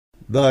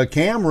The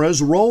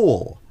cameras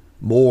roll.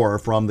 More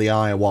from the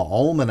Iowa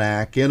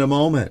Almanac in a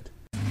moment.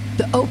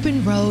 The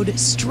open road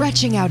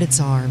stretching out its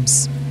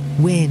arms.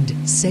 Wind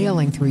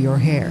sailing through your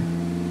hair.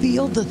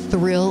 Feel the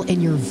thrill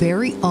in your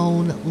very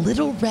own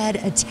little red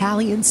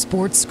Italian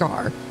sports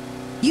car.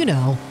 You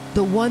know,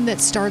 the one that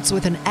starts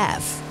with an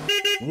F.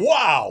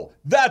 Wow,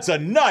 that's a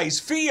nice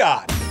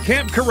Fiat.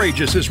 Camp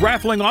Courageous is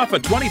raffling off a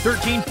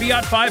 2013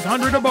 Fiat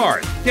 500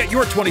 Abarth. Get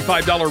your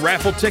 $25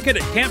 raffle ticket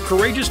at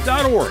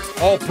campcourageous.org.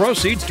 All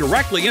proceeds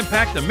directly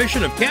impact the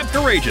mission of Camp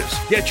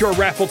Courageous. Get your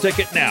raffle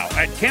ticket now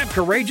at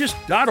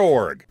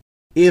campcourageous.org.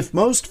 If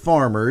most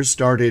farmers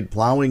started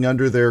plowing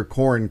under their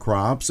corn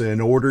crops in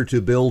order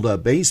to build a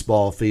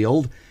baseball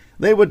field,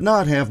 they would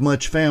not have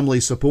much family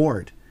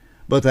support.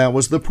 But that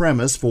was the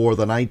premise for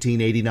the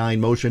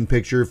 1989 motion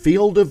picture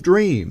Field of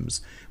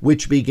Dreams,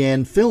 which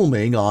began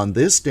filming on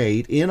this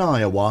date in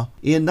Iowa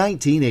in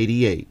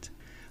 1988.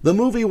 The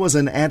movie was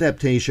an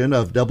adaptation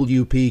of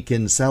W.P.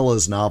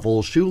 Kinsella's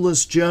novel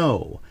Shoeless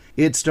Joe.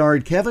 It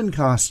starred Kevin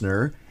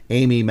Costner,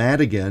 Amy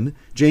Madigan,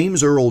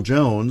 James Earl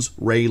Jones,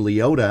 Ray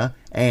Liotta,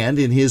 and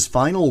in his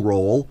final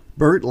role,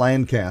 Burt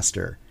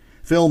Lancaster.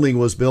 Filming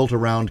was built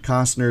around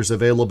Costner's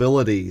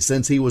availability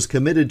since he was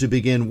committed to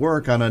begin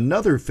work on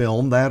another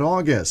film that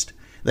August.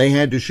 They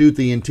had to shoot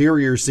the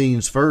interior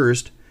scenes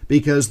first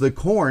because the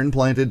corn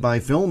planted by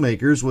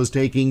filmmakers was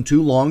taking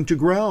too long to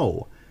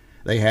grow.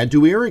 They had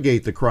to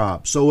irrigate the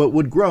crop so it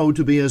would grow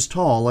to be as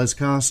tall as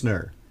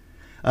Costner.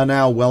 A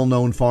now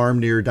well-known farm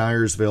near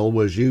Dyersville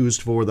was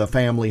used for the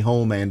family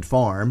home and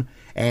farm,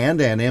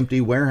 and an empty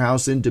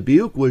warehouse in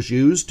Dubuque was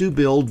used to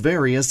build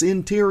various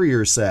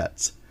interior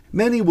sets.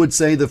 Many would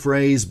say the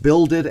phrase,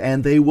 "build it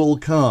and they will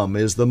come,"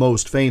 is the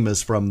most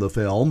famous from the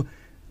film.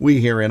 We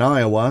here in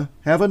Iowa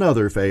have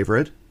another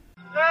favorite.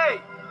 Hey,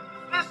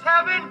 is this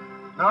heaven?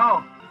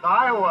 No, it's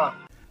Iowa.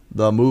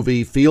 The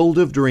movie Field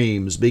of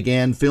Dreams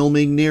began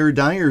filming near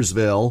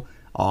Dyersville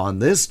on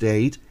this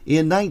date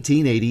in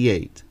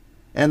 1988.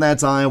 And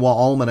that's Iowa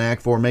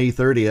Almanac for May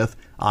 30th.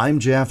 I'm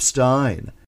Jeff Stein.